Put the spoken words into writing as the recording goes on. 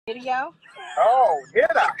video? Oh, did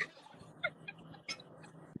I?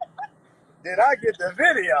 Did I get the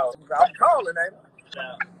video? I'm calling, ain't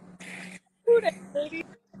I? Who that lady?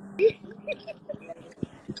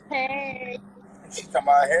 Hey. She talking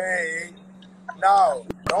about, hey. No,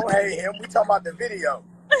 don't hate him. We talking about the video.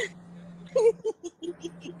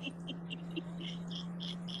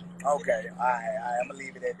 Okay, all right, I'm gonna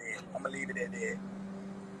leave it at that.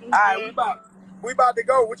 All right, we about to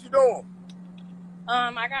go. What you doing?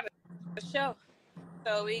 I got a show.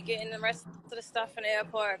 So we getting the rest of the stuff in the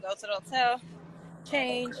airport, go to the hotel,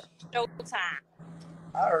 change, show time.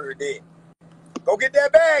 I heard that. Go get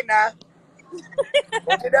that bag now.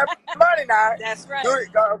 Go get that money now. That's right. Do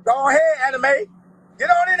it. Go ahead, anime. Get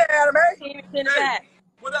on in there, anime. In the back.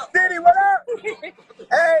 What up? City, what up?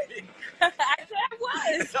 Hey. I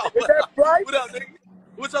was. Is that Bryce? What up, nigga?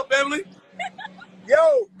 What's up, family?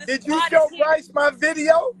 Yo, did you show Bryce my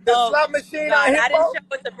video? The slot machine on Hippo? I didn't show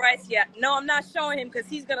it to Bryce yet. No, I'm not showing him because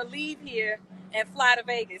he's going to leave here and fly to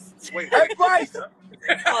Vegas. Wait. Hey, Bryce. A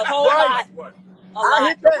whole lot. What? A lot. I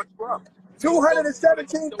hit that.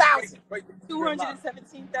 217,000.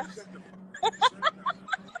 217,000.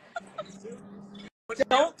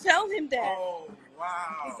 Don't tell him that. Oh,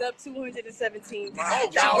 wow. He's up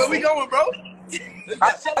 217,000. Oh, where we going, bro?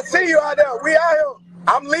 I see you out there. We out here.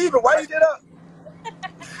 I'm leaving. Why you get up?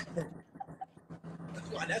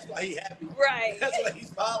 That's why he happy. Right. That's why he's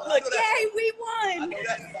smiling. Look, yay, we won.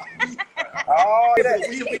 Oh,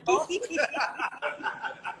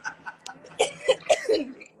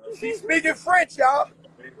 she's speaking French, y'all.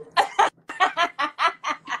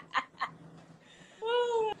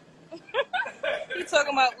 He's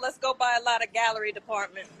talking about let's go buy a lot of gallery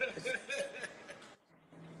department.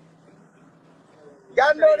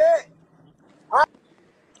 Y'all know that. All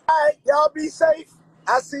right, y'all be safe.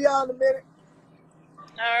 I'll see y'all in a minute.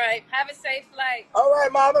 All right, have a safe flight. All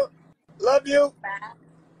right, mama. Love you. Bye.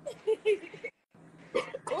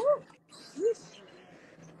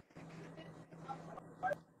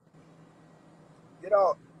 Get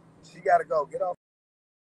off. She gotta go. Get off.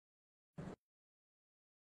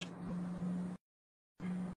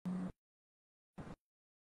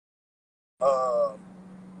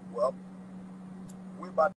 Well, we're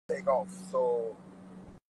about to take off, so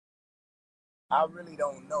I really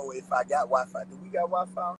don't know if I got Wi-Fi. Do we got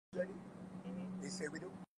Wi-Fi, JD? He said we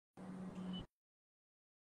do.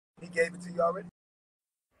 He gave it to you already?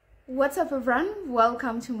 What's up everyone,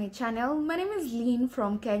 welcome to my channel. My name is Lyne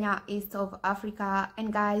from Kenya, East of Africa,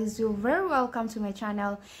 and guys, you're very welcome to my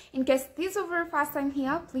channel. In case this is your very first time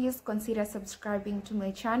here, please consider subscribing to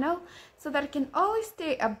my channel so that I can always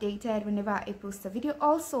stay updated whenever I post a video.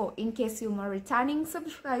 Also, in case you're a returning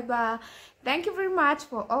subscriber, thank you very much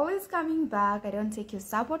for always coming back. I don't take your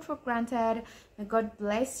support for granted. May God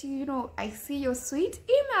bless you. You know, I see your sweet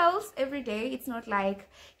emails every day. It's not like,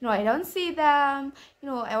 you know, I don't see them. You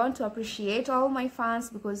know, I want to appreciate all my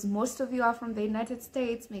fans because most of you are from the United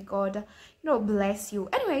States. May God, you know, bless you.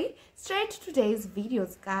 Anyway, straight to today's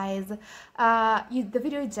videos, guys. The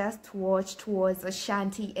video you just watched was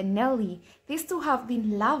Ashanti and Nelly. These two have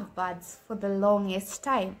been lovebirds for the longest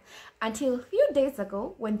time, until a few days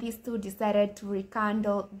ago when these two decided to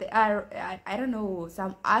rekindle the I don't know,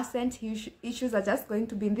 some accent issues are just going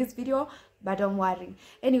to be in this video, but don't worry.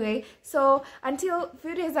 Anyway, so until a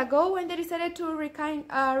few days ago when they decided to rekindle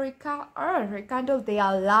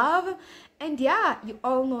their love, and yeah, you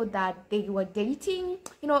all know that they were dating,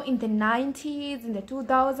 you know, in the 90s, in the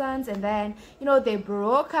 2000s, and then, you know, they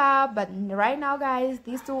broke up. But right now, guys,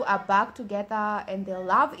 these two are back together and they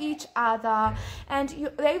love each other. And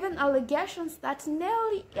there are even allegations that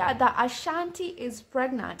Nelly, that Ashanti is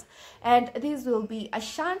pregnant, and this will be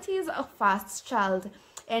Ashanti's first child.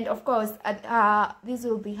 And of course, this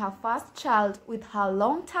will be her first child with her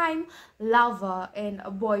longtime lover and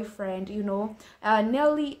boyfriend, you know,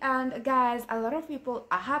 Nelly. And guys, a lot of people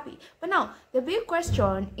are happy. But now, the big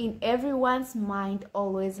question in everyone's mind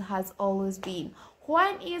has always been,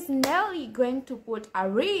 when is Nelly going to put a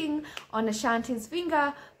ring on Ashanti's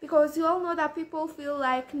finger? Because you all know that people feel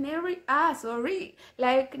like Nelly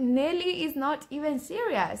is not even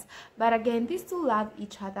serious. But again, these two love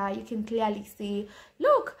each other. You can clearly see.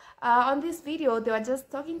 Look, on this video, they were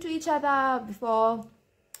just talking to each other before,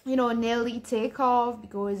 you know, Nelly take off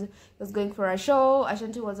because he was going for a show.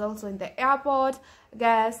 Ashanti was also in the airport, I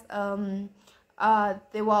guess.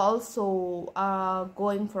 They were also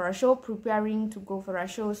going for a show, preparing to go for a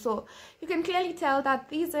show. So you can clearly tell that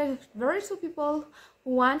these are very two people who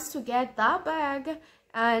want to get that bag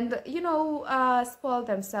and, you know, spoil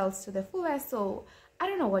themselves to the fullest. So I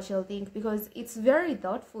don't know what you'll think, because it's very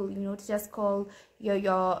thoughtful, you know, to just call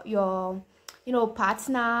your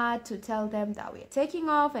partner to tell them that we're taking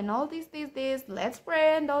off and all these let's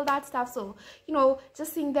pray and all that stuff. So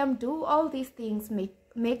just seeing them do all these things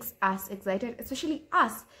makes us excited, especially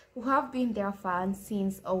us who have been their fans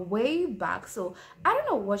since a way back. So I don't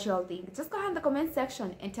know what y'all think. Just go ahead in the comment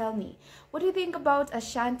section and tell me, what do you think about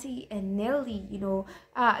Ashanti and Nelly?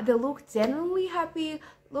 They look genuinely happy.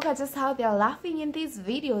 Look at just how they're laughing in these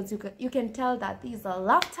videos. You can tell that these are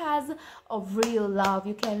laughters of real love.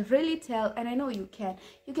 You can really tell, and I know you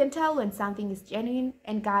can tell when something is genuine.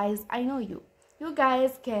 And guys, I know you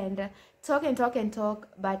guys can talk and talk and talk,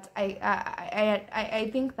 but I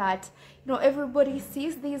think that everybody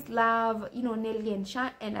sees this love, Nelly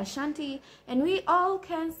and Ashanti, and we all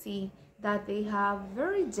can see that they have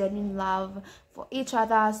very genuine love for each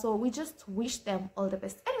other. So we just wish them all the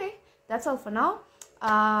best. Anyway, that's all for now.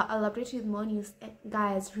 I'll update you with more news. And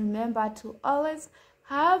guys, remember to always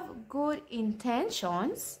have good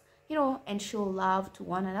intentions, and show love to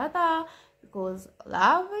one another, because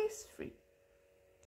love is free.